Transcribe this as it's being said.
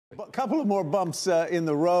couple of more bumps in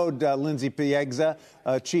the road. Lindsey Piegza,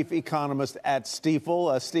 chief economist at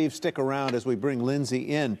Stifel. Steve, stick around as we bring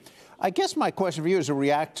Lindsey in. I guess my question for you is to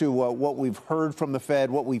react to what we've heard from the Fed,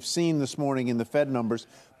 what we've seen this morning in the Fed numbers.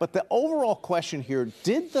 But the overall question here,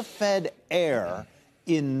 did the Fed err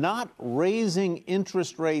in not raising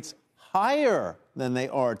interest rates higher than they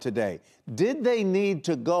are today? Did they need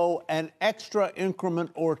to go an extra increment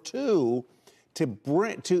or two to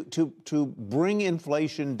bring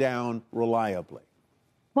inflation down reliably?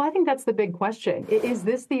 Well, I think that's the big question. Is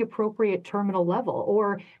this the appropriate terminal level?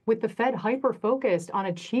 Or with the Fed hyper-focused on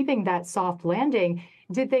achieving that soft landing,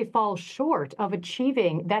 did they fall short of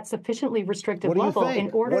achieving that sufficiently restrictive level in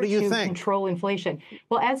order to control inflation?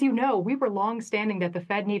 Well, as you know, we were long standing that the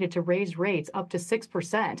Fed needed to raise rates up to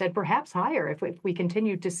 6% and perhaps higher if we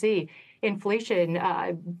continued to see inflation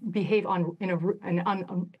behave in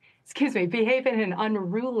an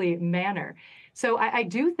unruly manner. So I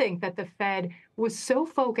do think that the Fed was so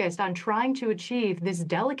focused on trying to achieve this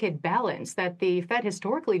delicate balance that the Fed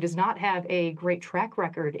historically does not have a great track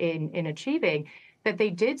record in achieving, that they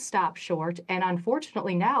did stop short. And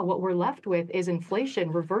unfortunately now what we're left with is inflation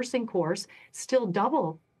reversing course, still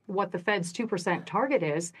double what the Fed's 2% target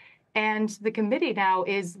is. And the committee now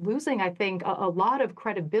is losing, I think, a lot of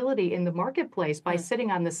credibility in the marketplace by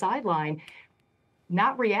sitting on the sideline,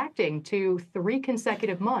 not reacting to 3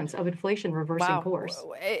 consecutive months of inflation reversing course.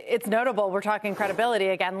 It's notable. We're talking credibility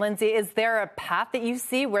again. Lindsey, is there a path that you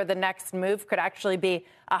see where the next move could actually be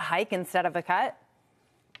a hike instead of a cut?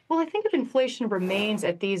 Well, I think if inflation remains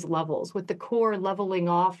at these levels, with the core leveling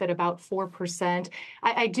off at about 4%,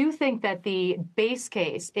 I do think that the base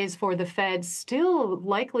case is for the Fed still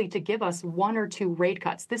likely to give us 1 or 2 rate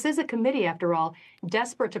cuts. This is a committee, after all,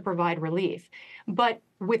 desperate to provide relief. But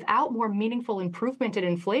without more meaningful improvement in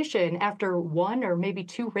inflation after 1 or maybe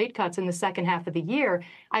 2 rate cuts in the second half of the year,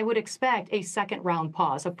 I would expect a second round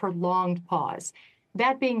pause, a prolonged pause.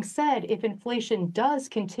 That being said, if inflation does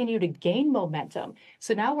continue to gain momentum,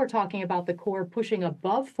 so now we're talking about the core pushing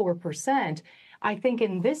above 4%, I think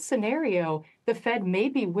in this scenario, the Fed may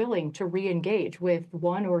be willing to re-engage with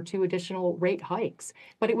 1 or 2 additional rate hikes,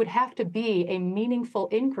 but it would have to be a meaningful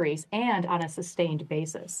increase and on a sustained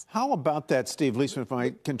basis. How about that, Steve? Lisa, if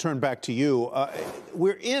I can turn back to you.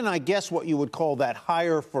 We're in, I guess, what you would call that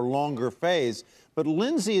higher for longer phase, but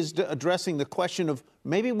Lindsey is addressing the question of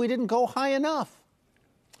maybe we didn't go high enough.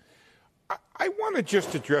 I want to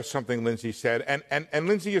just address something Lindsey said, and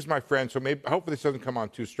Lindsey is my friend, so hopefully this doesn't come on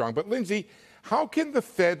too strong. But Lindsey, how can the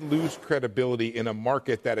Fed lose credibility in a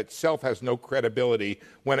market that itself has no credibility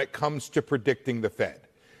when it comes to predicting the Fed?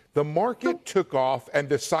 The market took off and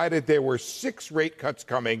decided there were 6 rate cuts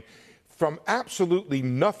coming from absolutely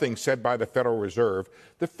nothing said by the Federal Reserve.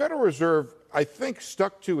 The Federal Reserve, I think,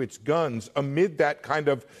 stuck to its guns amid that kind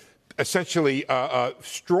of essentially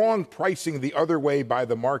strong pricing the other way by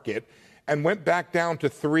the market, and went back down to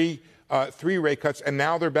three rate cuts, and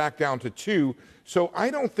now they're back down to 2. So I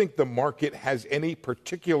don't think the market has any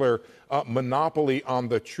particular monopoly on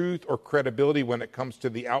the truth or credibility when it comes to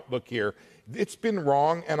the outlook here. It's been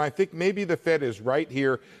wrong, and I think maybe the Fed is right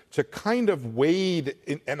here to kind of wade,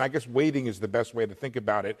 and I guess wading is the best way to think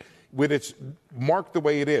about it, with its mark the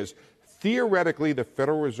way it is. Theoretically, the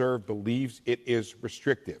Federal Reserve believes it is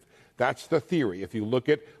restrictive. That's the theory. If you look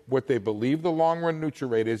at what they believe the long-run neutral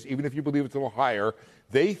rate is, even if you believe it's a little higher,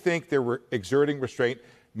 they think they're exerting restraint.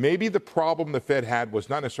 Maybe the problem the Fed had was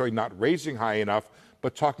not necessarily not raising high enough,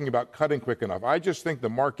 but talking about cutting quick enough. I just think the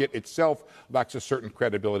market itself lacks a certain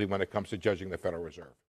credibility when it comes to judging the Federal Reserve.